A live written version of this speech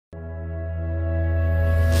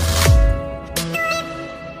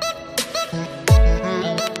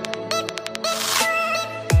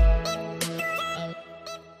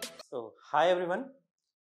Hi everyone.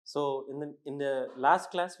 So in the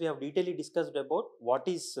last class we have detailedly discussed about what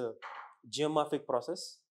is geomorphic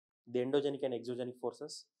process, the endogenic and exogenic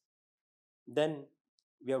forces. Then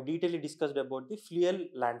we have detailedly discussed about the fluvial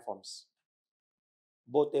landforms,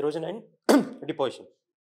 both erosion and deposition.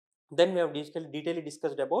 Then we have detailedly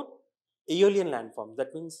discussed about aeolian landforms.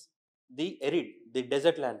 That means the arid, the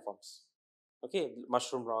desert landforms. Okay,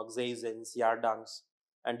 mushroom rocks, zazens, yardangs,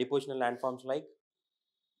 and depositional landforms like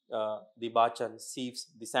the Bachans, Seeps,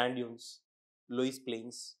 the sand dunes, Loess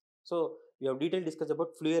plains. So we have detailed discussed about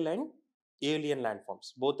fluvial and aeolian landforms,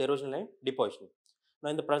 both erosional and depositional. Now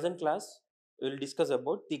in the present class, we will discuss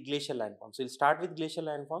about the glacial landforms. We will start with glacial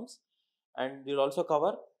landforms, and we will also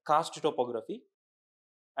cover karst topography,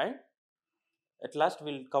 and at last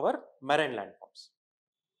we will cover marine landforms.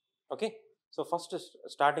 Okay, so first is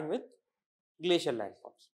starting with glacial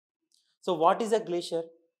landforms. So what is a glacier?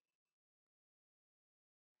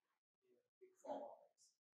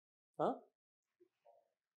 Huh?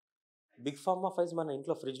 Big form of ice మన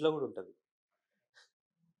ఇంట్లో ఫ్రిడ్జ్లో కూడా ఉంటుంది.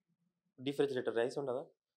 Refrigerator rice ఉండదా?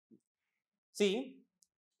 See,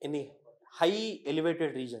 in the high elevated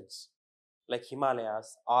regions like Himalayas,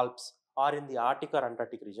 Alps, or in the Arctic or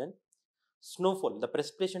Antarctic region, snowfall, the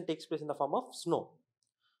precipitation takes place in the form of snow.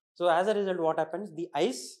 So as a result, what happens? The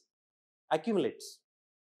ice accumulates.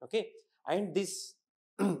 Okay, and this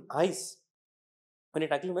ice, when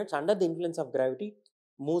it accumulates under the influence of gravity,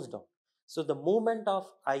 moves down. So the movement of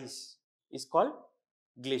ice is called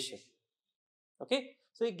glacier. Okay,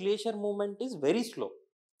 so a glacier movement is very slow.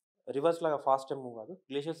 Rivers like a fast move కాదు,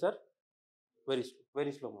 glaciers are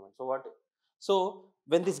very slow movement. So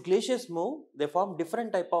when these glaciers move, they form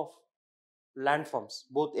different type of landforms,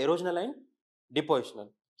 both erosional and depositional.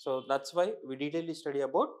 So that's why we detailedly study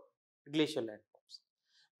about glacial landforms.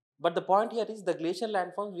 But the point here is the glacial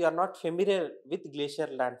landforms, we are not familiar with glacier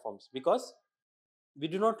landforms because we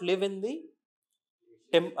do not live in the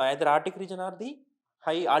either Arctic region or the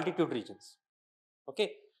high altitude regions. Okay,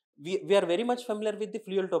 we are very much familiar with the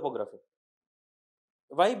fluvial topography.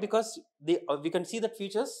 Why? Because we can see that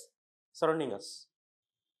features surrounding us.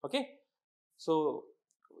 Okay, so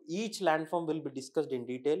each landform will be discussed in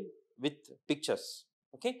detail with pictures.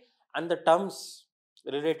 Okay, and the terms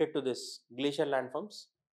related to this glacial landforms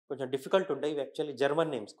కొంచెం difficult ఉంటాయి. ఇవి actually German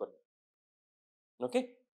names కొన్ని. Okay,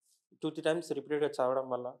 2-3 times రిపీటెడ్గా చదవడం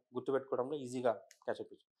వల్ల గుర్తుపెట్టుకోవడంలో ఈజీగా catch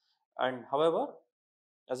up. And however,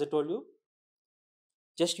 as I told you,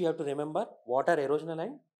 just you have to remember what are erosional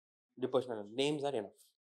and depositional. Names are enough.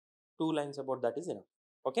 2 lines about that is enough.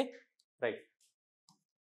 Okay, right.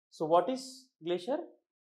 So what is glacier?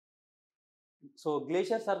 So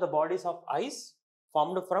glaciers are the bodies of ice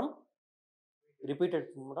formed from repeated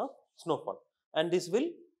movement of snowfall, and this will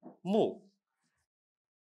move.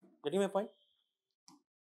 Getting my point?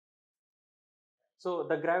 So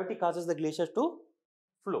the gravity causes the glaciers to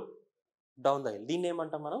flow down the hill. దీన్ని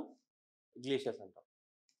ఏమంటాం మనం? Glaciers అంటాం.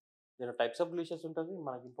 There are types of glaciers ఉంటుంది,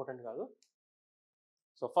 మనకి important కాదు.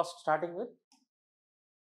 So first starting with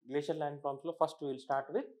glacial landforms లో first we will start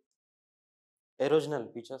with erosional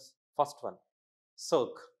features. First one,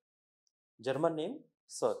 cirque. German name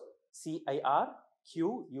cirque.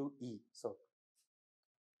 CIRQUE. Cirque.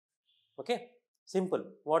 Okay, simple.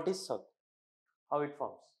 What is cirque? How it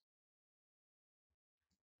forms?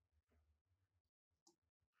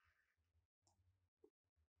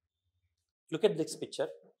 Look at this picture.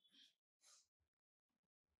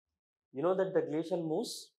 You know that the glacier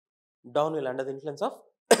moves downhill under the influence of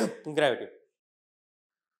gravity.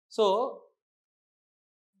 So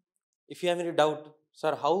if you have any doubt,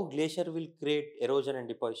 sir, how glacier will create erosion and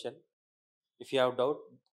deposition? If you have doubt,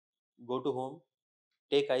 go to home,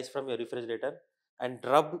 take ice from your refrigerator and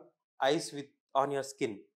rub ice with on your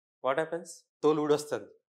skin. What happens? తోలు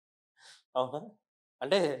ఊడొస్తుంది. అవునా?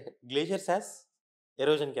 అంటే glaciers has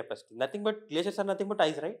erosion capacity. Nothing but glaciers are nothing but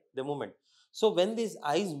ice, right? The movement. So when these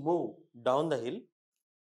ice move down the hill,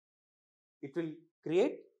 it will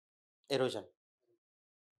create erosion.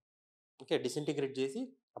 Okay, disintegrate చేసి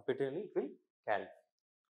apparently it will carry.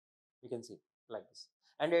 You can see like this,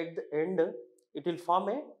 and at the end it will form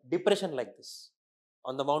a depression like this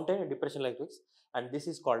on the mountain, a depression like this, and this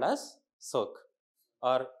is called as cirque,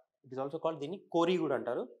 or it is also called దీన్ని కోరి కూడా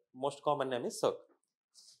అంటారు. Most common name is cirque.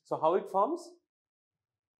 So how it forms?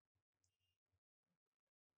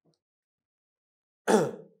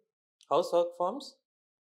 How cirque forms?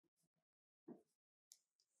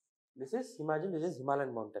 This is, imagine this is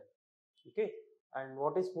Himalayan mountain. Okay, and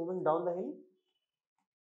what is moving down the hill?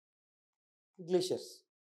 Glaciers.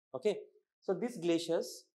 Okay, so these glaciers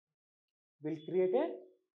will create a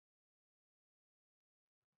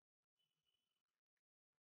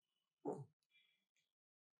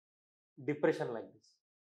depression like this,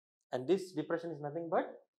 and this depression is nothing but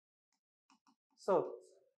cirque.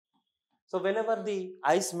 So whenever the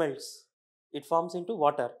ice melts, it forms into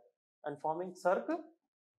water and forming cirque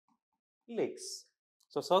lakes.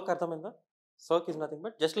 So cirque arthaminda? Cirque is nothing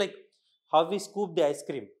but just like how we scoop the ice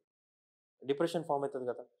cream, depression form అవుతుంది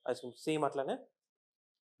కదా ice cream. Same అట్లానే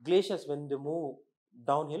glaciers when they move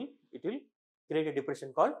downhill, it will create a depression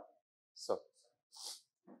called cirque.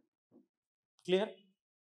 Clear?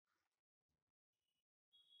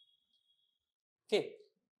 Okay.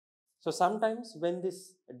 So sometimes when this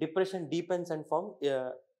depression deepens and form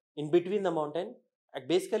in between the mountain,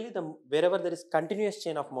 basically wherever there is continuous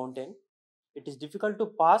chain of mountain, it is difficult to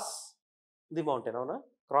pass the mountain on a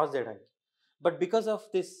cross చేయడానికి. But because of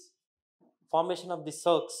this formation of the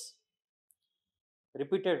cirques,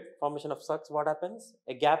 repeated formation of cirques, what happens?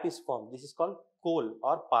 A gap is formed. This is called col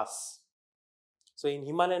or pass. So in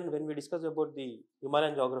Himalayan, when we discuss about the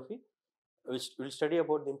Himalayan geography, we'll study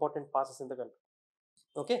about the important passes in the country.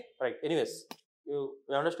 Okay, right. Anyways, you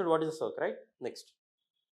understood what is a cirque, right? Next,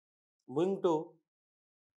 moving to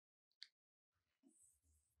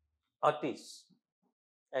aretes,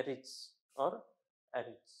 or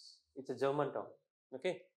aretes. It's a German term.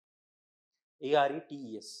 Okay,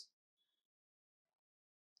 aretes,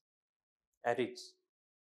 aretes.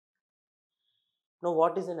 Now,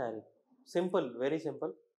 what is an arete? Simple, very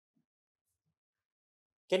simple.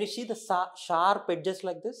 Can you see the sharp edges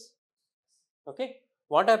like this? Okay,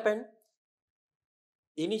 what happened?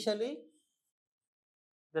 Initially,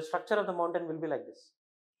 the structure of the mountain will be like this.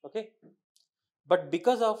 Okay, but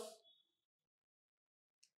because of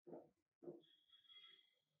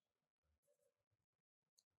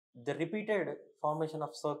the repeated formation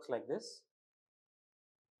of cirques like this,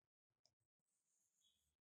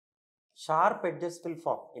 sharp edges will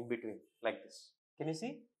form in between like this. Can you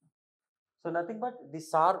see? So nothing but the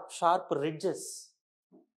sharp ridges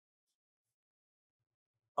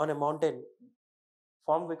on a mountain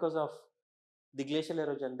formed because of the glacial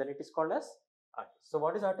erosion. Then it is called as aretes. So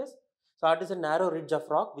what is aretes? So aretes is a narrow ridge of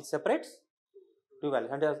rock which separates two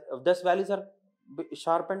valleys, and thus valleys are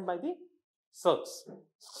sharpened by the cirques.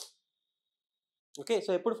 Okay,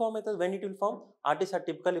 so epudu form aitadi when it will form? Aretes are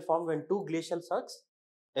typically formed when two glacial cirques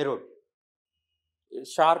erode.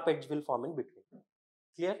 Sharp edge will form in between.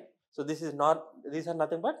 Clear? So this is not, these are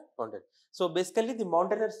nothing but mountain. So basically the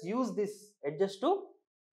mountaineers use these edges to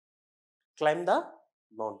climb the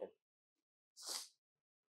mountain.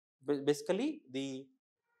 Basically the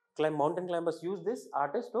mountain climbers use this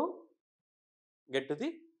aretes to get to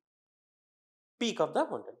the peak of the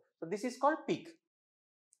mountain. So this is called peak.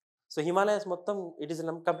 So Himalayas mottam, it is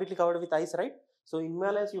completely covered with ice, right? So in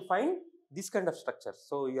Himalayas you find this kind of structure.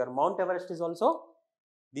 So your Mount Everest is also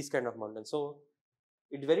this kind of mountain. So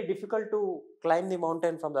it's very difficult to climb the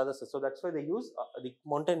mountain from the other side. So that's why they use, the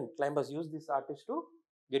mountain climbers use this aretes to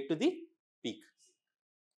get to the peak.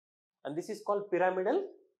 And this is called pyramidal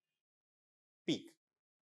peak.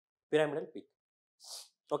 Pyramidal peak.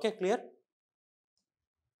 Okay, clear?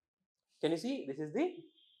 Can you see? This is the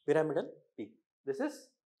pyramidal peak. This is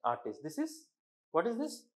aretes. This is, what is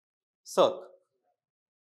this? Cirque.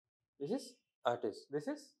 This is aretes. This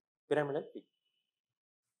is pyramidal peak.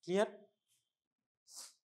 Clear?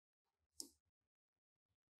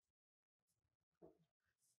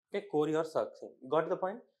 Okay, core or cirque. Got the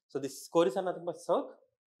point? So these cores are nothing but cirque,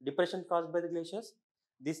 depression caused by the glaciers.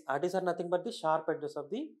 These aretes are nothing but the sharp edges of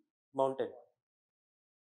the mountain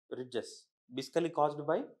ridges, basically caused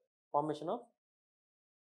by formation of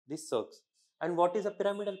these cirques. And what is a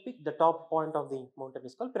pyramidal peak? The top point of the mountain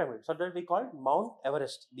is called pyramid. So that we call Mount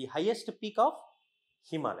Everest, the highest peak of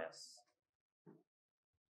Himalayas.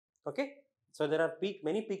 Okay, so there are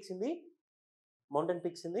many peaks in the mountain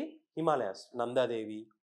peaks in the Himalayas: Nanda Devi,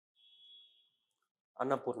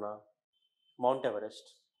 Annapurna, Mount Everest,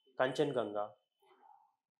 Kanchenjunga.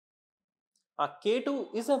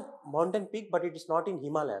 K2 is a mountain peak, but it is not in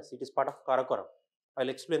Himalayas. It is part of Karakoram. I'll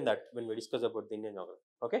explain that when we discuss about the Indian geography.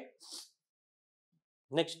 Okay.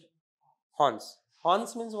 Next, horns.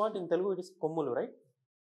 Horns means what? In Telugu, it is kommulu, right?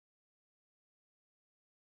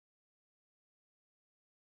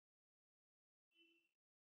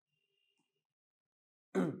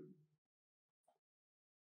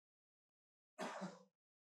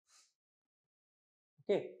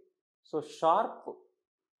 Okay. So sharp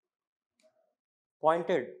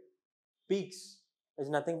pointed peaks is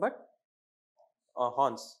nothing but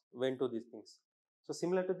horns went to these things. So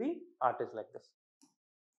similar to the aretes like this.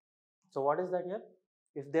 So what is that here?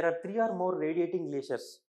 If there are 3 or more radiating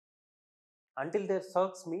glaciers, until their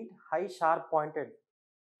cirques meet, high sharp pointed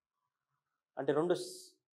అంటే రెండు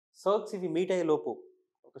cirques ఇవి meet అయ్యే లోపు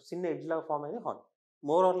ఒక చిన్న edge లాగా form అయ్యేది horn.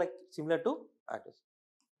 More or like similar to aretes.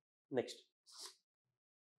 Next,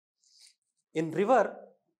 in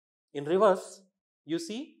rivers you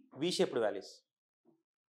see V-shaped valleys,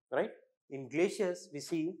 right? In glaciers we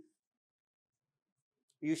see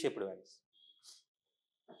U-shaped valleys.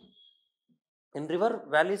 In river,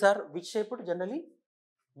 valleys are which shaped? Generally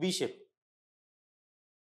V-shaped.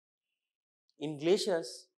 In glaciers,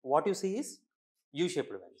 what you see is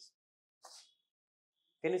U-shaped valleys.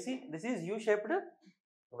 Can you see? This is U-shaped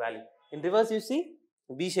valley. In rivers you see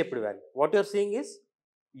V-shaped valley. What you are seeing is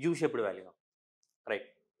U-shaped valley now, right?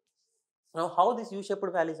 Now how these U-shaped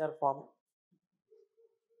valleys are formed?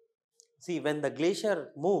 See, when the glacier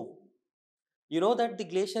move, you know that the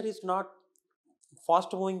glacier is not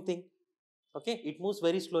fast moving thing, okay? It moves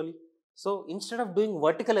very slowly. So instead of doing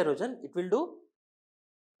vertical erosion, it will do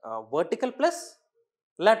vertical plus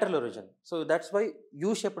lateral erosion. So that's why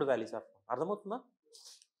U-shaped valleys are formed. అర్థమవుతుందా?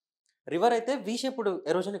 River అయితే V-shaped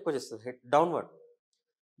erosion ఎక్కువ చేస్తుంది, downward.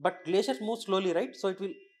 But glaciers move slowly, right? So it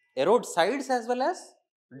will erode sides as well as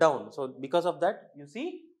down. So because of that, you see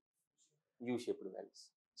U-shaped valleys.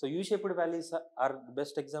 So U-shaped valleys are the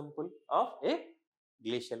best example of a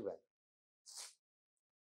glacial valley.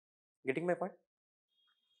 Getting my point?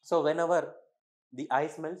 So whenever the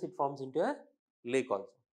ice melts, it forms into a lake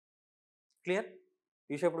also. Clear?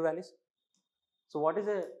 U-shaped valleys. So what is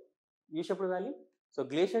a U-shaped valley? So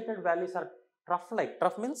glaciated valleys are trough-like.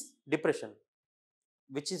 Trough means depression,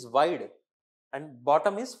 which is wide and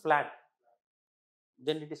bottom is flat.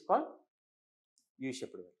 Then it is called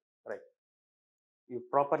U-shaped valley, right? You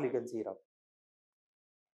properly can see it out.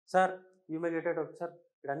 Sir, you may get it out, sir.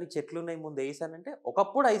 ఇక్కడ అన్ని చెట్లు ఉన్నాయి, ముందు వేసానంటే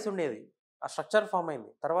ఒకప్పుడు ice ఉండేది, ఆ structure form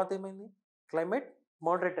అయింది, తర్వాత ఏమైంది, క్లైమేట్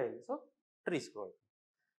మోడరేట్ అయింది, so trees grow.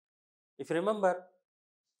 If you remember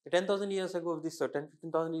 10,000 years ago, this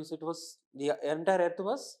 10,000-15,000 years, it was the entire earth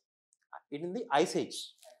was in the ice age.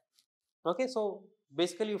 Okay, so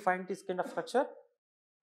basically you find this kind of structure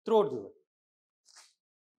throughout the world.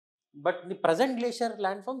 But in the present glacier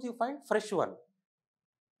landforms, you find fresh one,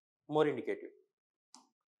 more indicative.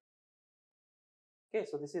 Okay,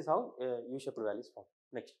 so this is how U-shaped valleys form.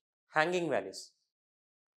 Next, hanging valleys.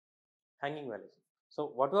 Hanging valleys. So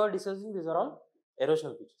what we are discussing, these are all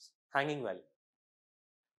erosional features. Hanging valley.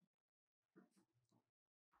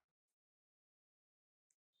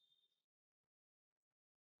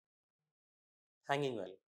 Hanging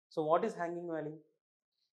valley. So what is hanging valley?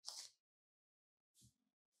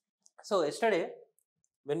 So yesterday,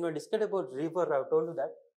 when we discussed about river, I told you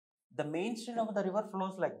that the main stream of the river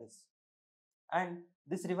flows like this, and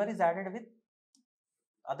this river is added with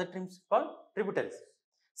other streams called tributaries.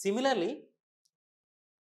 Similarly,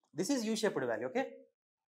 this is U-shaped valley, okay?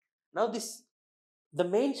 Now the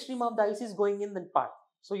main stream of the ice is going in that part,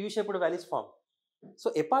 so U-shaped valley is formed. So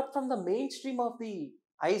apart from the main stream of the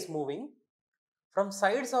ice moving, from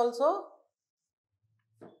sides also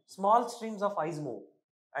small streams of ice move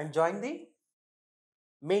and join the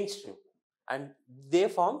main stream, and they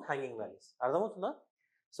form hanging valleys. అర్థమవుతుందా?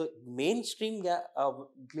 So main stream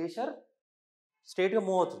glacier స్ట్రేట్గా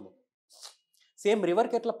move అవుతుంది. Same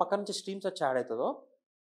రివర్కి ఎట్లా పక్క నుంచి streams వచ్చి add అవుతుందో,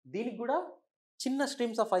 దీనికి కూడా చిన్న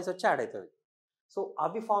స్ట్రీమ్స్ ఆఫ్ ఐస్ వచ్చి యాడ్ అవుతుంది. సో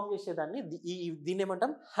అవి ఫామ్ చేసేదాన్ని దీన్ని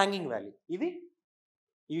ఏమంటాం, హ్యాంగింగ్ వ్యాలీ. ఇది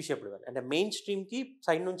యూ-షేప్డ్ వ్యాలీ, అంటే మెయిన్ స్ట్రీమ్కి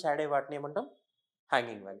సైడ్ నుంచి యాడ్ అయ్యే వాటిని ఏమంటాం,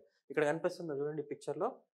 హ్యాంగింగ్ వ్యాలీ. ఇక్కడ కనిపిస్తుంది చూడండి పిక్చర్లో,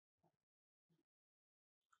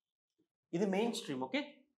 ఇది మెయిన్ స్ట్రీమ్. ఓకే,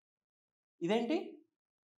 ఇదేంటి,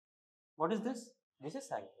 what is this? This is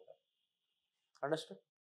hanging valley. Understand?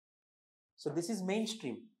 So this is main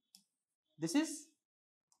stream, this is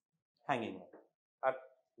hanging valley.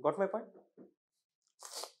 Got my point?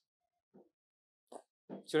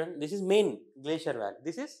 Student, this is main glacier valley,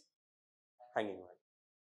 this is hanging valley.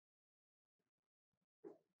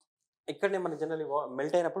 ఇక్కడనే మన generally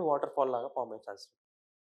melt అయినప్పుడు water fall లాగా form అయ్యే chance.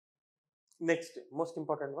 Next most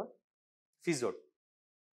important one, ఫిజోడ్.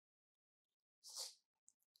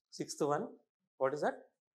 Sixth one, what is that?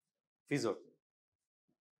 ఫిజోడ్.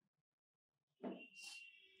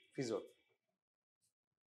 ఫిజోడ్.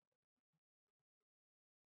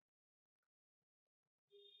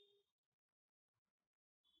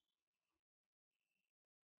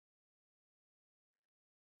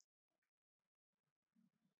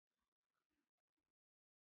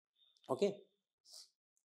 Okay,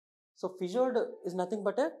 so fissure is nothing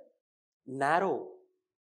but a narrow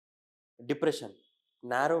depression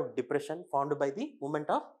formed by the movement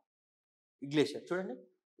of glacier. చూడండి,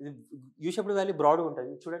 ఇది you-shaped valley బ్రాడ్గా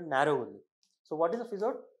ఉంటుంది, చూడండి narrow ఉంది. So what is a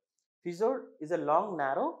fissure? Fissure is a long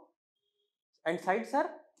narrow and sides are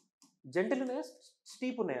gentle ఉన్నాయా,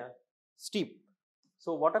 steep ఉన్నాయా? Steep. So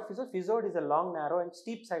what are fjords? Fjord is a long, narrow and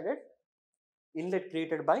steep sided inlet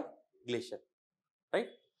created by glacier, right?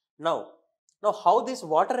 Now how this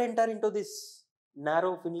water enter into this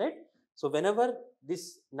narrow inlet? So whenever this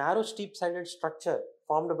narrow steep sided structure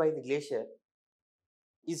formed by the glacier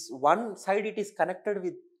is one side, it is connected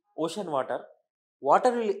with ocean water,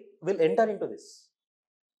 water will enter into this.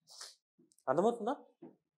 అర్థమవుతుందా?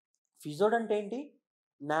 ఫిజోడ్ అంటే ఏంటి?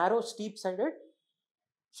 Narrow steep sided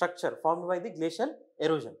structure formed by the glacial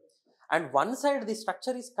erosion and one side the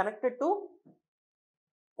structure is connected to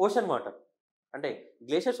ocean water. అంటే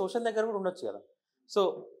glaciers ocean దగ్గర కూడా ఉండొచ్చు కదా. So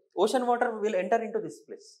ocean water will enter in to this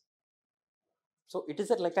place. So it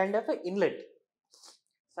is like kind of a inlet.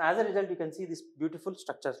 So as a result you can see these beautiful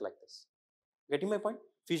structures like this. Getting my point?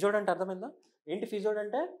 Fjord అంటే అర్థమైందా? ఏంటి fjord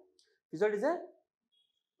అంటే? Fjord is a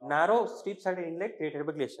narrow steep sided inlet created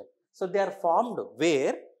by glacier. So they are formed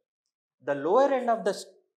where the lower end of the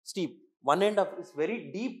steep, one end of is very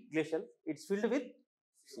deep glacial, it's filled with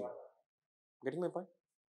sea. Getting my point?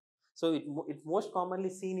 So it most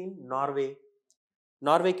commonly seen in Norway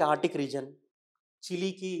ki Arctic region,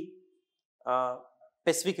 Chile ki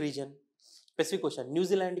Pacific region, Pacific Ocean, New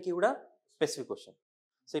Zealand ki kuda Pacific Ocean.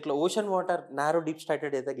 So ఇట్లా ocean water narrow deep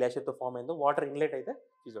striated అయితే గ్లేషియర్తో form అయిందో water inlet అయితే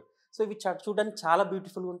ఫిజోడ్. So ఇవి చూడడానికి చాలా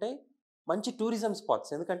బ్యూటిఫుల్గా ఉంటాయి, మంచి టూరిజం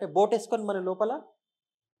స్పాట్స్. ఎందుకంటే బోట్ వేసుకొని మన లోపల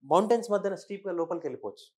మౌంటైన్స్ మధ్యన స్టీప్గా లోపలికి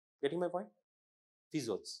వెళ్ళిపోవచ్చు. Getting my point?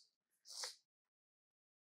 ఫిజోడ్స్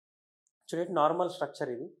చూడండి, నార్మల్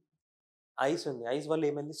స్ట్రక్చర్ ఇది. ఐస్ ఉంది, ఐస్ వల్ల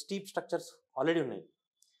ఏమైంది? స్టీప్ స్ట్రక్చర్స్ ఆల్రెడీ ఉన్నాయి.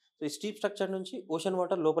 సో ఈ స్టీప్ స్ట్రక్చర్ నుంచి ఓషన్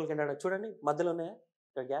వాటర్ లోపలికి వెళ్ళడం చూడండి, మధ్యలో ఉన్నాయా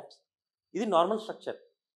ఇక్కడ గ్యాప్స్. ఇది normal structure.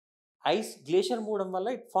 Ice glacier moved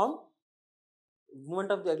valla it formed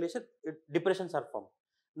movement of the glacier, depressions are formed.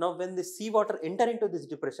 Now when the sea water enter into these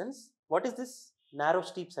depressions, what is this? Narrow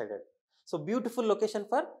steep sided. So beautiful location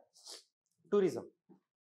for tourism.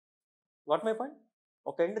 Got my point?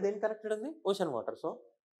 Okay, end then connected on the ocean water. So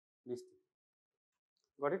this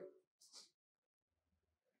got it?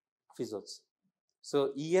 Fjords. So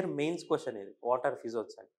here mains question is what are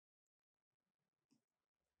fjords?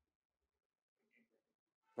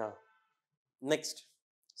 Next,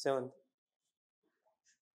 7th,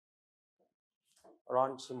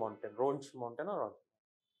 Ronchi Mountain or Ronchi.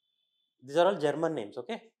 These are all German names,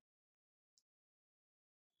 okay?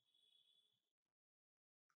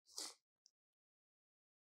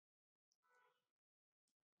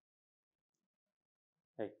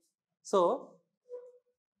 Right. So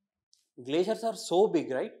glaciers are so big,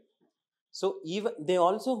 right? So even they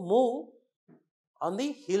also move on the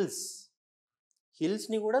hills. Hills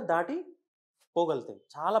ni kuda dati పోగలుగుతాయి.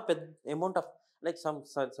 చాలా పెద్ద amount of like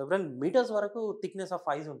several metres వరకు thickness of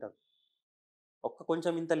ice ఉంటుంది.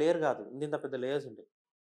 కొంచెం ఇంత layer కాదు, ఇంత పెద్ద layers ఉంటాయి.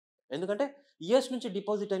 ఎందుకంటే ఇయర్స్ నుంచి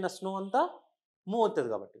డిపాజిట్ అయిన స్నో అంతా మూవ్ అవుతుంది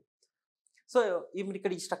కాబట్టి. సో ఇప్పుడు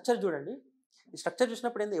ఇక్కడ ఈ స్ట్రక్చర్ చూడండి, ఈ స్ట్రక్చర్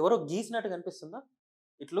చూసినప్పుడు ఏంది ఎవరో గీసినట్టు కనిపిస్తుందా?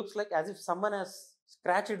 It looks like as if someone has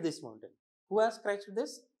scratched this mountain. Who has scratched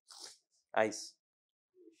this? Ice.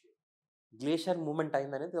 Glacier moment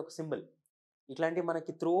అయిందనేది ఒక సింబల్. ఇట్లాంటి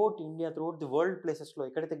మనకి throughout India, throughout the world ప్లేసెస్లో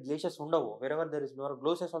ఎక్కడైతే glaciers ఉండవో, wherever there is no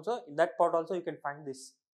glaciers also, in that part also you can find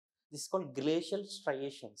this called glacial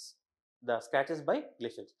striations, the scratches by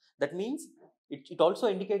glaciers. That means it also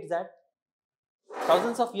indicates that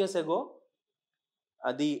thousands of years ago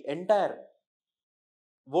the entire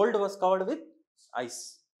world was covered with ice.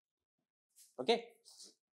 Okay,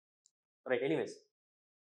 right. Anyways,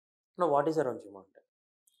 now what is a Ronchi mountain?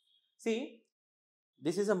 See,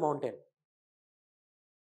 this is a mountain.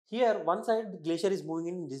 Here one side the glacier is moving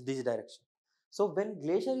in this direction. So when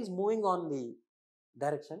glacier is moving on the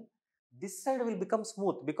direction, this side will become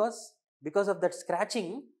smooth because of that scratching.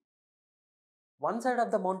 One side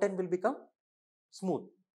of the mountain will become smooth.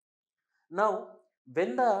 Now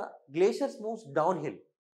when the glaciers moves downhill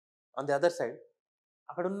on the other side,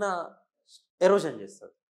 akadunna erosion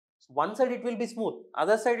chestadu. One side it will be smooth,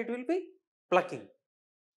 other side it will be plucking.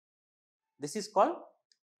 This is called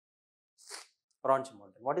Ronchi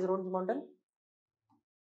mountain. What is Ronchi mountain?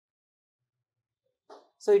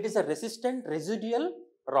 So it is a resistant residual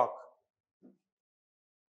rock.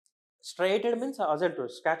 Striated means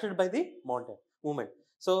scratched by the mountain movement.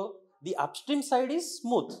 So the upstream side is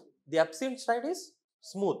smooth. The upstream side is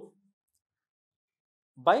smooth.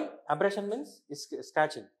 By abrasion means is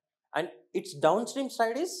scratching. And its downstream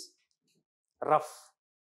side is rough.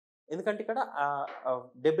 ఎందుకంటే ఇక్కడ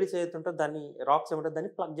debris ఏదైతే ఉంటుందో దాన్ని, racks ఏమంటుంది,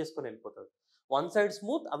 దాన్ని plug చేసుకొని వెళ్ళిపోతుంది. One side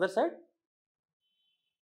smooth, other side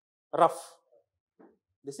rough.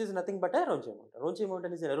 This is nothing but a Ronchi mountain. Ronchi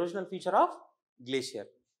mountain is an erosional feature of glacier.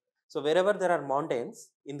 So wherever there are mountains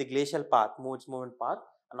in the glacial path, movement path,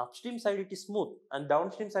 and upstream side it is smooth and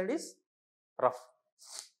downstream side is rough.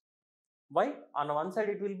 Why? On one side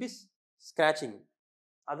it will be scratching,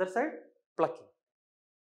 other side plucking.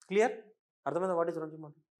 Clear? Ardhamanda what is erosion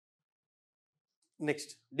mountain? Next,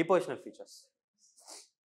 depositional features.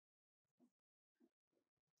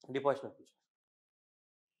 Depositional feature.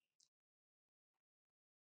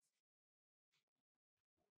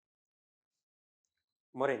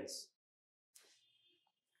 Moraines.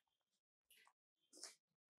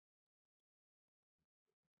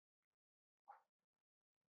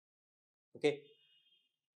 Okay.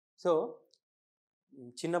 So,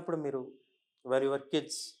 చిన్నప్పుడు మీరు where your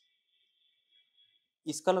kids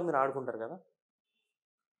ఇసుకలో మీరు ఆడుకుంటారు కదా,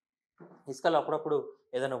 ఇసుకలో అప్పుడప్పుడు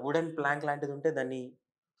ఏదైనా wooden plank లాంటిది ఉంటే దాన్ని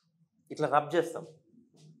ఇట్లా రబ్ చేస్తాం.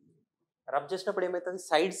 రబ్ చేసినప్పుడు ఏమవుతుంది,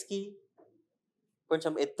 సైడ్స్కి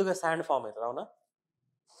కొంచెం ఎత్తుగా శాండ్ ఫామ్ అవుతుంది, అవునా?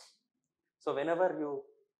 సో వెన్ ఎవర్ యూ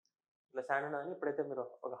ఇట్లా శాండ్ ఉన్నదని ఎప్పుడైతే మీరు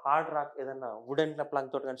ఒక హార్డ్ రాక్ ఏదైనా వుడెన్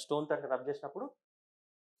ప్లాంక్ తోటి కానీ స్టోన్ తోటి రబ్ చేసినప్పుడు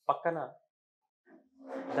పక్కన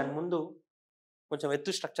దాని ముందు కొంచెం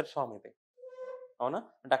ఎత్తు స్ట్రక్చర్స్ ఫామ్ అవుతాయి, అవునా?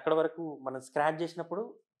 అంటే అక్కడ వరకు మనం స్క్రాచ్ చేసినప్పుడు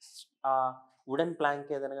ఆ వుడెన్ ప్లాంక్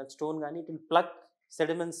ఏదైనా కానీ స్టోన్ కానీ ఇట్ విల్ ప్లగ్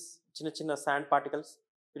సెడిమెంట్స్, చిన్న చిన్న sand particles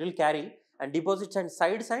it will carry and deposits and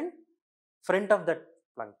sides and front of that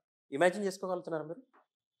Planck. Imagine చేసుకోగలుగుతున్నారు మీరు?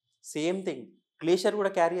 సేమ్ థింగ్ గ్లేషియర్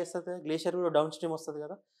కూడా క్యారీ చేస్తుంది, గ్లేషియర్ కూడా డౌన్ స్ట్రీమ్ వస్తుంది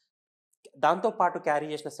కదా, దాంతో పాటు క్యారీ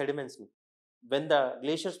చేసిన సెడిమెంట్స్ని when the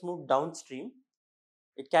glaciers move down stream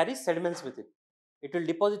it carries sediments with it. It will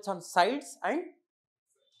deposits on sides and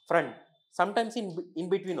front, sometimes in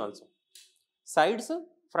between also. Sides,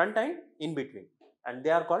 front and in between, and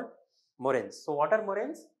they are called moraines. So what are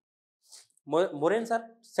moraines? Moraines are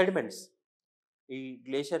sediments. ఈ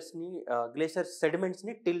గ్లేషియర్స్ని glacier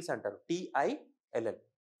సెడిమెంట్స్ని టిల్స్ అంటారు, TILL,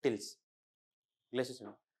 టిల్స్, glacier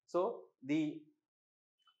sediment. So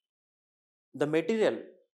the material,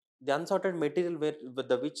 the unsorted material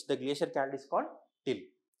with which the glacier carried is called till.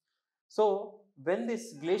 So when this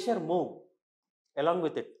glacier move along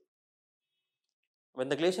with it, when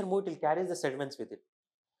the glacier move, it will carry the sediments with it.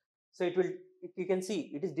 So it will, you can see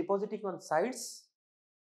it is depositing on sides,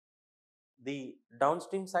 the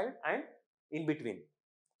downstream side and in between.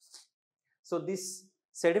 So these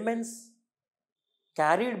sediments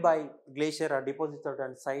carried by glacier are deposited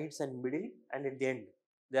on sides and middle and at the end.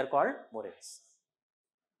 They are called moraines.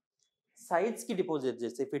 Sides ki deposit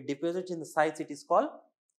just, if it deposits in the sides it is called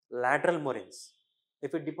lateral moraines.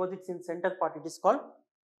 If it deposits in center part it is called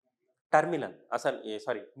terminal,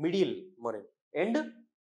 medial moraine. End,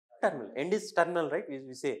 terminal. End is terminal, right?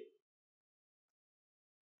 We say.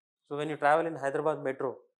 So when you travel in Hyderabad metro,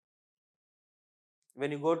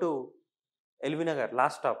 when you go to LV Nagar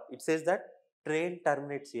last stop, it says that train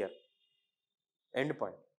terminates here. End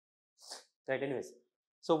point. Right, anyways.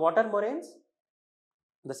 So what are moraines?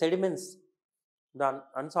 The sediments, the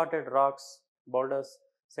unsorted rocks, boulders,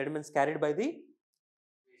 sediments carried by the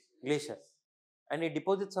glaciers, and it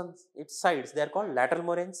deposits on its sides. They are called lateral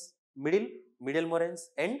moraines, medial moraines,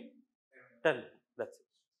 and terminal. That's it.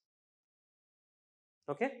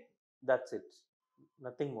 Okay, that's it.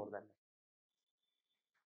 Nothing more than that.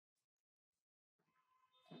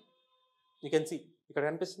 You can see ఇక్కడ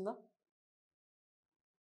కనిపిస్తుందా?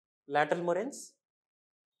 Lateral moraines,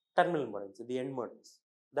 terminal moraines, the end moraines.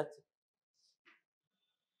 That's it.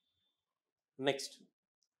 Next,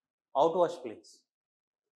 outwash plains.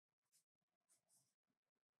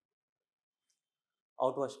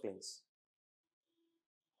 Outwash plains.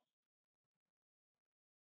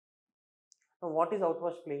 Now what is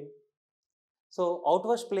outwash plain? So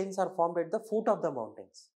outwash plains are formed at the foot of the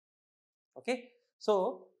mountains. Okay, so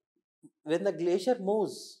when the glacier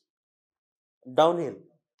moves downhill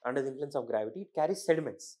under the influence of gravity, it carries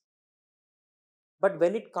sediments. But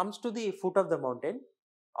when it comes to the foot of the mountain,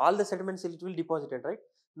 all the sediments it will deposited, right?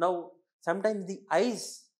 Now sometimes the ice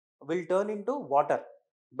will turn into water.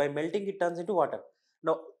 By melting it turns into water.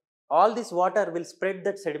 Now all this water will spread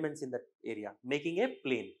that sediments in that area, making a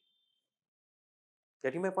plain.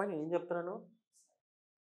 Getting my point? Em cheptunanu?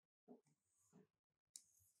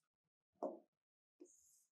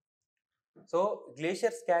 So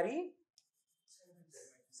glaciers carry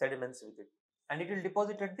sediments with it and it will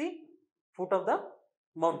deposit at the foot of the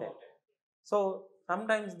mountain. So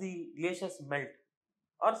sometimes the glaciers melt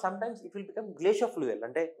or sometimes it will become glacier fluid,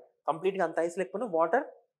 ante complete ga anta ice lekapona water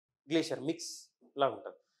glacier mix la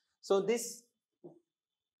untadi. So this,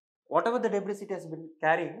 whatever the debris it has been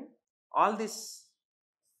carrying, all this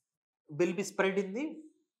will be spread in the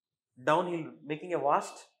downhill, making a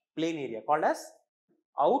vast plain area called as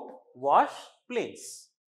outwash plains.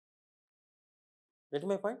 Get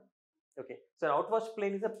my point? Okay, so an outwash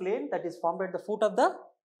plain is a plain that is formed at the foot of the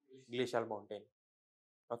glacial mountain.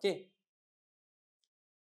 Okay,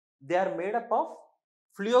 they are made up of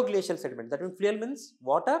fluoglacial sediments. That means flual means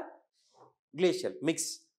water, glacial mix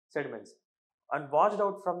sediments, and washed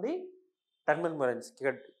out from the terminal moraines.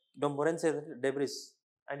 The moraines is debris,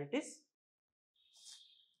 and it is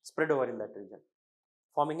spread over in that region,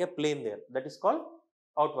 forming a plain there. That is called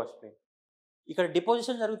outwash plain. ఇక్కడ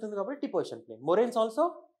deposition జరుగుతుంది కాబట్టి deposition plain. Moraines also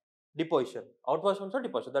deposition, outwash also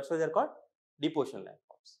deposition. That's why they are called depositional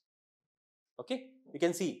landforms. Okay, you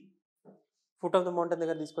can see foot of the mountain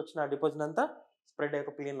దగ్గర తీసుకొచ్చిన deposition అంతా spread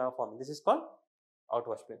అయ్యే plain లాగా form. This is called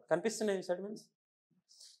outwash plain. కనిపిస్తున్నాయి sediments.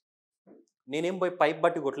 నేనేం పోయి pipe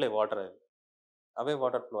బట్టి కొట్టలే వాటర్, అది అవే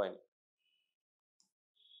వాటర్ ఫ్లో అయినాయి.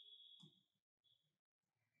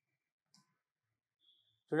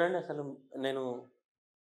 చూడండి, అసలు నేను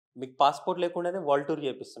మీకు పాస్పోర్ట్ లేకుండానే వరల్డ్ టూర్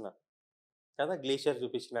చేపిస్తున్నా కదా, గ్లేషియర్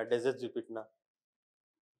చూపించిన, డెజర్ట్ చూపించిన.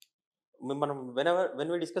 మనం when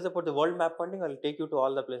we discuss about the world map funding, I will take you to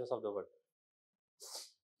all the places of the world.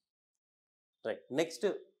 Right. Next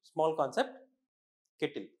small concept,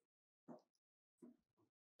 kettle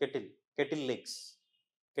lakes.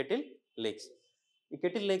 ఈ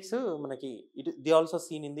kettle lakes మనకి they also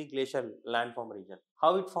seen in the glacier landform region.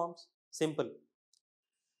 How it forms? Simple.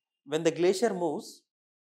 When the glacier moves,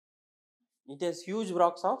 it has huge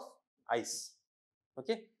blocks of ice.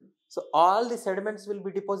 Okay, so all the sediments will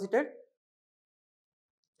be deposited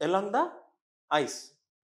along the ice.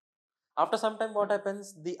 After some time, what happens?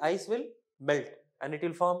 The ice will melt and it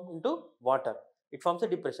will form into water. It forms a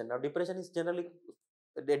depression. Now depression is generally,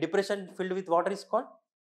 the depression filled with water is called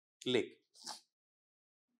lake.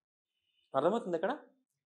 అర్థమవుతుంది ఇక్కడ.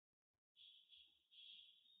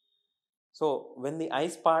 So when the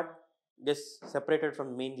ice part gets separated from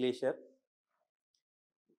the main glacier,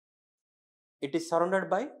 it is surrounded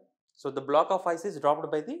by, so the block of ice is dropped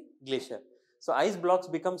by the glacier. So ice blocks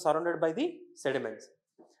become surrounded by the sediments,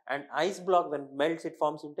 and ice block when melts, it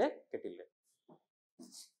forms into a kettle lake.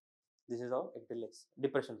 This is how kettle lakes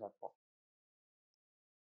depressions are formed.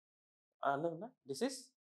 This is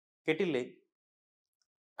kettle lake,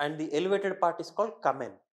 and the elevated part is called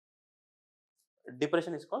kamen.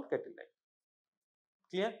 Depression is called kettle lake.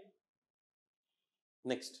 Clear?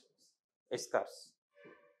 Next, eskers.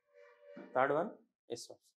 Third one,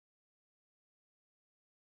 eskers.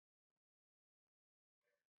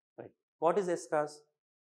 Right. What is eskers?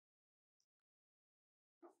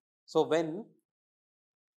 So when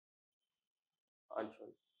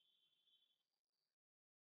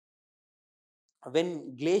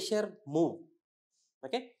glacier move,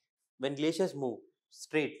 okay, when glaciers move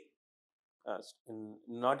straight,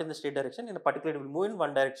 not in the straight direction, in a particular, it will move in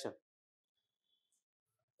one direction,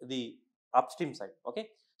 the upstream side. Okay,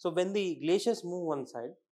 so when the glaciers move one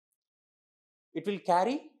side, it will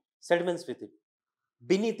carry sediments with it,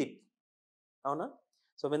 beneath it. Avuna?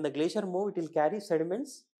 So when the glacier move, it will carry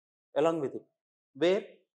sediments along with it. Where?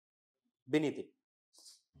 Beneath it.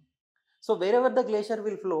 So wherever the glacier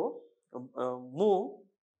will flow, move,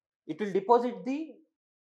 it will deposit the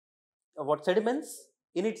sediments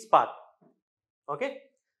in its path. Okay,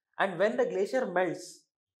 and when the glacier melts,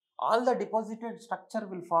 all the deposited structure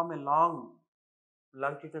will form a long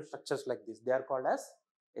longitudinal structures like this. They are called as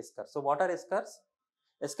eskers. So what are eskers?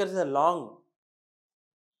 Eskers is a long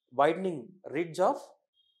widening ridge of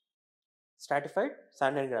stratified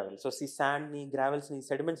sand and gravel. So see, sand ni, gravels ni,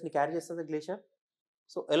 sediments ni carry chestadi glacier.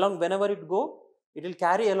 So along, whenever it go, it will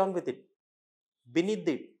carry along with it, beneath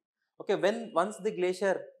it. Okay, once the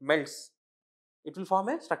glacier melts, it will form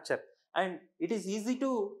a structure, and it is easy to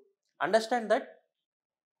understand that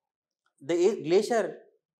the glacier,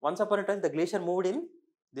 once upon a time, the glacier moved in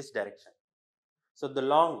this direction. So the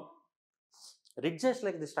long ridges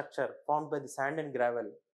like the structure formed by the sand and gravel,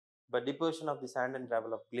 by deposition of the sand and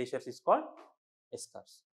gravel of glaciers, is called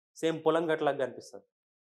eskers. Same పొలం గట్లాగా కనిపిస్తుంది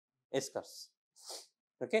eskers.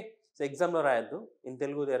 Okay, so ఎగ్జామ్లో రాయద్దు, in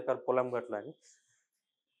Telugu there పొలం గట్ల అని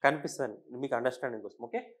కనిపిస్తుంది మీకు understanding కోసం.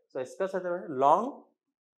 Okay, so eskers అయితే long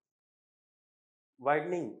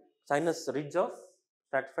widening sinus ridge of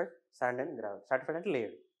stratified sand and gravel. Stratified and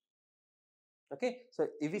layered. Okay, so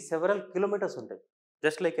ఇవి several kilometers ఉంటాయి,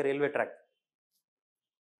 just like a railway track.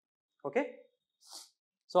 Okay,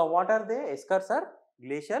 so what are they? Eskers are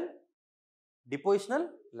glacial depositional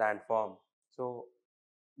landform. So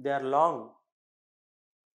they are long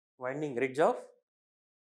winding ridge of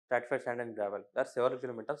stratified sand and gravel. They are several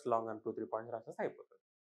kilometers long and 2-3 points రాసేసి అయిపోతుంది.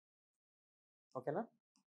 ఓకేనా?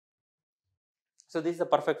 So this is the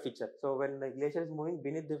perfect feature. So when the glacier is moving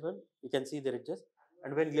beneath the field, you can see the ridges,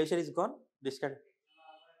 and when glacier is gone, this can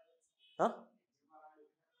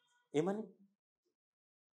ఏమని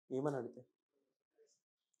అడిగితే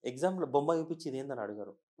ఎగ్జామ్లో బొమ్మ చూపించి ఇది ఏందని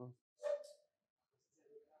అడిగారు.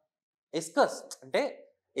 ఎస్కర్స్ అంటే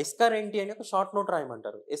ఎస్కర్ ఏంటి అని ఒక షార్ట్ నోట్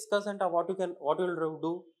రాయమంటారు. ఎస్కర్స్ అంటే what you will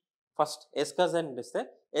do first ఎస్కర్స్ అని పిలిస్తే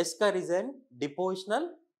ఎస్కర్ is an డిపోజిషనల్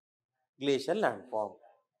glacial landform.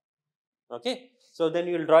 Okay, so then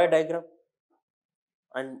you will draw a diagram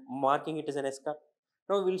and marking it as an esker.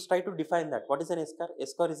 Now we will try to define that. What is an esker?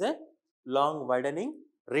 Esker is a long widening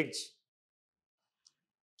ridge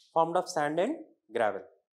formed of sand and gravel.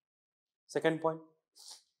 Second point.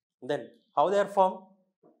 Then how they are formed?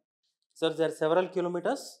 So they are several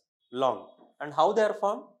kilometers long. And how they are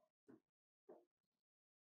formed?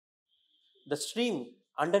 The stream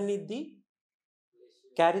underneath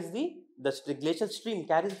carries the glacial stream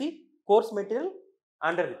carries the coarse material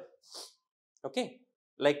underneath. Okay,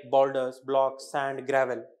 like boulders, blocks, sand,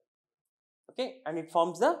 gravel. Okay, and it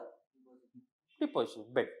forms the deposition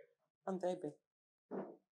bed. And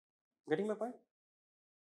getting my point?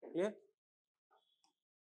 Yeah.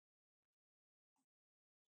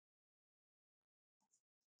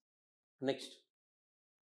 Next,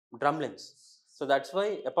 drumlins. So that's why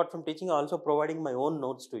apart from teaching, I also providing my own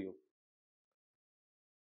notes to you,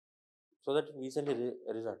 so that you easily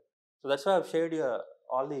result. So that's why I've shared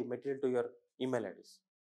all the material to your email address.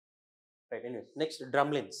 Right. Anyway, next,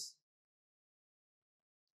 drumlins.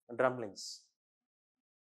 Drumlins.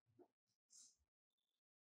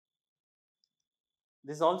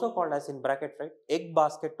 This is also called as in bracket, right? Egg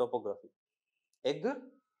basket topography. Egg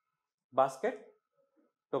basket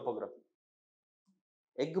topography.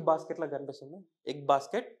 Egg basket లా కనిపిస్తుంది. Egg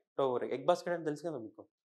basket topography. Egg basket అంటే తెలుసు కదా మీకు.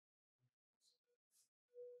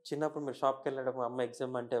 చిన్నప్పుడు మీరు షాప్కి వెళ్ళేటప్పుడు అమ్మ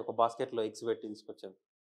ఎగ్జామ్ అంటే ఒక బాస్కెట్లో ఎగ్స్ పెట్టి తీసుకొచ్చాను.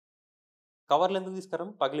 కవర్లు ఎందుకు తీసుకురాం?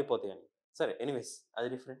 పగిలిపోతాయి అని. సరే, ఎనీవేస్ అది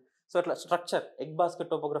డిఫరెంట్. సో అట్లా structure egg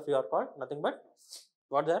basket topography are called nothing but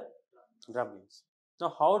what they are? drumlins. Now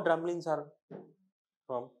how drumlins are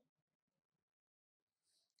from?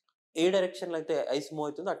 ఏ డైరెక్షన్లో అయితే ఐస్ మూవ్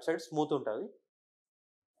అవుతుందో అటు సైడ్ స్మూత్ ఉంటుంది,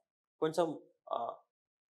 కొంచెం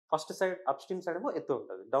first side up stream side ఏమో ఎత్తు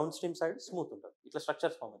ఉంటుంది, డౌన్ స్ట్రీమ్ సైడ్ స్మూత్ ఉంటుంది. ఇట్లా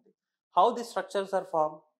స్ట్రక్చర్స్ ఫామ్ అవుతాయి. How the structures are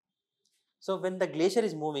form? So when the glacier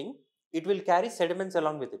is moving, it will carry sediments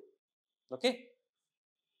along with it. Okay,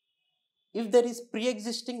 if there is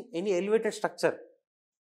pre-existing any elevated structure,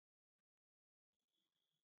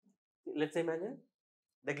 let's imagine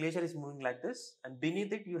the glacier is moving like this and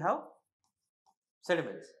beneath it you have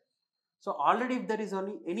sediments. So already if there is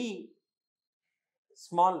only any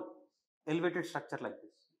small elevated structure like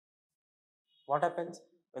this, what happens?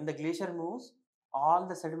 When the glacier moves, all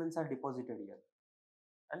the sediments are deposited here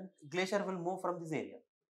and glacier will move from this area.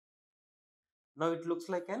 Now it looks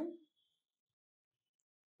like an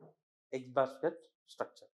egg basket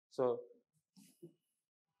structure. So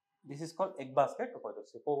this is called egg basket topography.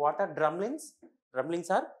 So what are drumlins? Drumlins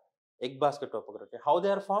are egg basket topography. How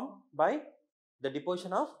they are formed? By the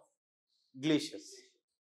deposition of glaciers.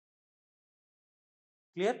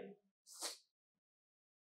 Clear?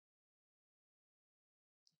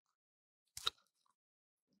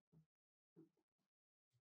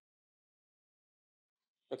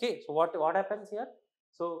 Okay, so what happens here?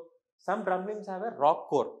 So some drumlins have a rock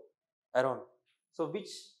core around, so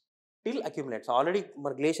which till accumulates. Already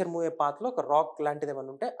మన glacier move అయ్యే పాత్లో ఒక rock లాంటిది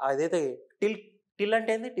ఏమైనా ఉంటే అదైతే till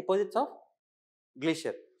అంటే ఏంది? Deposits of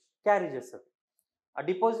glacier carry చేస్తుంది. ఆ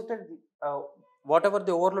deposited what ever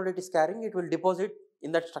the overload it is carrying, it will deposit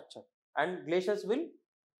in that structure and glaciers will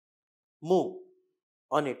move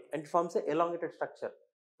on it and forms a elongated structure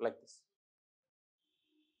like this.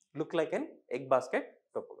 Look like an egg basket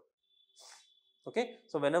topography. Okay,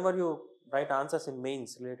 so whenever you write answers in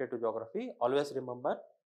mains related to geography, always remember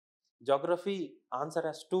geography answer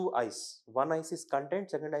has two eyes. One eye is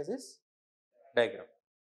content, second eye is diagram.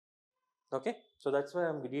 Okay, so that's why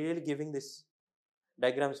I'm really giving this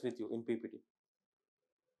diagrams with you in PPT.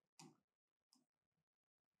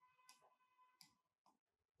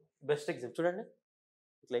 Best example చూడండి,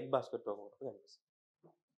 ఇట్లా egg basket topography కనిపిస్తుంది.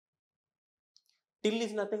 Till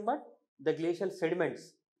is nothing but the glacial sediments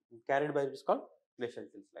carried by it is called glacial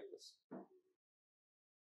tills like this.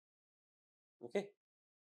 Okay,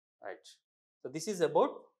 right. So this is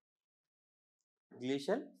about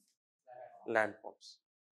glacial landforms.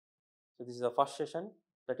 So this is the first session,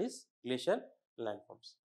 that is glacial landforms.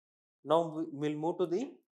 Now we'll move to the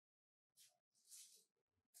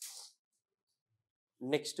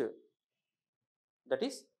next, that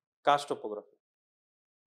is karst topography.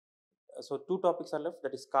 So two topics are left,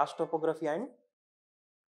 that is karst topography and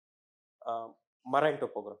moraine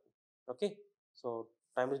topography. Okay, so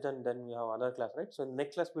time is done, then we have another class, right? So in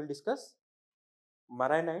next class we'll discuss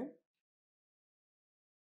moraine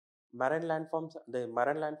landforms, the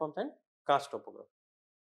moraine landforms and karst topography.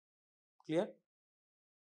 Clear?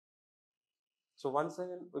 So once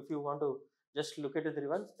again, if you want to just look at the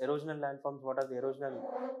ones, erosional landforms, what are the erosional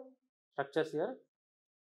structures here?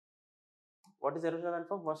 What is erosional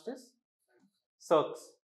landform? First is cirques,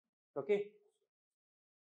 okay,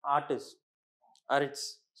 aretes,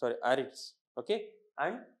 okay,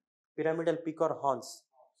 and pyramidal peak or horns.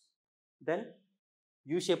 Then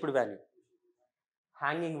U-shaped valley,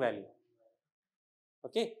 hanging valley,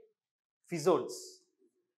 okay, fjords,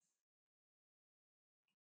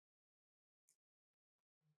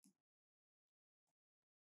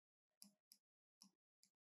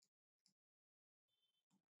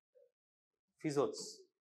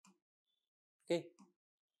 okay,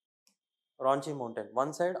 raunchy mountain.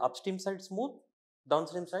 One side, upstream side smooth,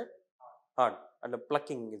 downstream side hard, and the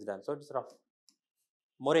plucking is done. So it's rough.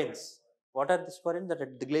 Moraines. What are these moraines? That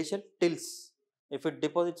at the glacier tilts. If it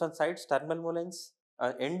deposits on sides, terminal moraines,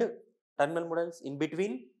 end terminal moraines, in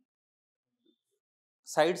between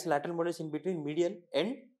sides, lateral moraines, in between medial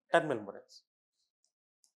end terminal moraines.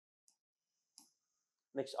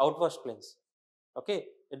 Next, outwash plains. Okay,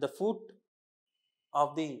 at the foot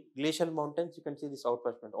of the glacial mountains, you can see this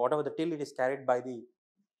outwash plain. Whatever the till, it is carried by the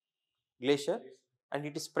glacier, and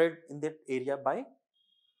it is spread in that area by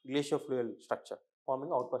glaciofluvial structure,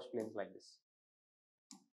 forming outwash plains like this.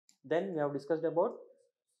 Then we have discussed about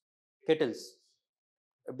kettles.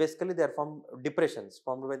 Basically, they are formed depressions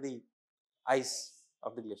formed by the ice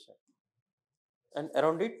of the glacier, and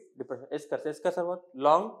around it, depression. Eskers. Eskers are what?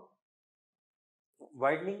 Long,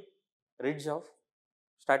 widening ridge of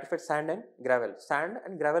stratified sand and gravel. Sand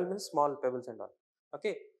and gravel means small pebbles and all.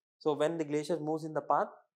 Okay. So when the glacier moves in the path,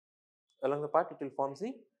 along the path, it will form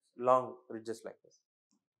the long ridges like this.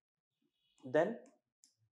 Then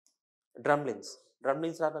drumlins.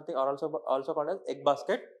 Drumlins are nothing, are also called as egg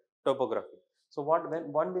basket topography. So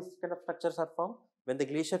when these kind of structures are formed, when the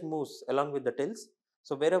glacier moves along with the tilts,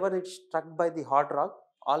 so wherever it's struck by the hard rock,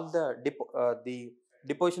 all the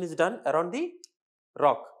deposition is done around the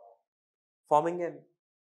rock, forming an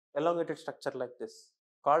elongated structure like this,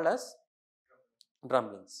 called as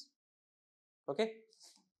drumlins. Okay.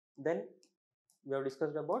 Then we have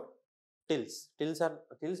discussed about tilts. Tilts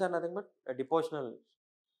are nothing but a depositional.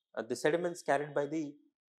 The sediments carried by the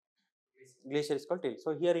glacier is called till.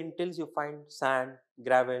 So here in tills you find sand,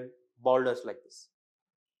 gravel, boulders like this.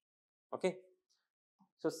 Okay.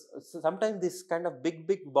 So sometimes this kind of big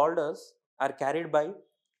boulders are carried by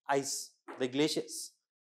ice, the glaciers,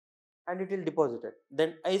 and it will deposit it.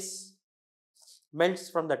 Then ice melts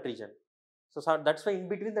from that region. So that's why in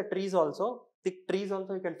between the trees also, thick trees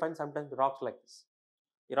also, you can find sometimes rocks like this.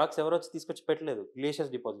 ఈ racks ఎవరు వచ్చి తీసుకొచ్చి పెట్టలేదు,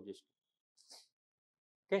 glaciers deposit చేసి.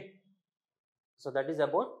 Okay, so that is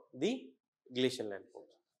about the glacial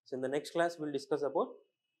landforms. So in the next class we will discuss about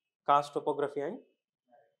karst topography and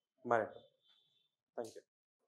maritime. Thank you.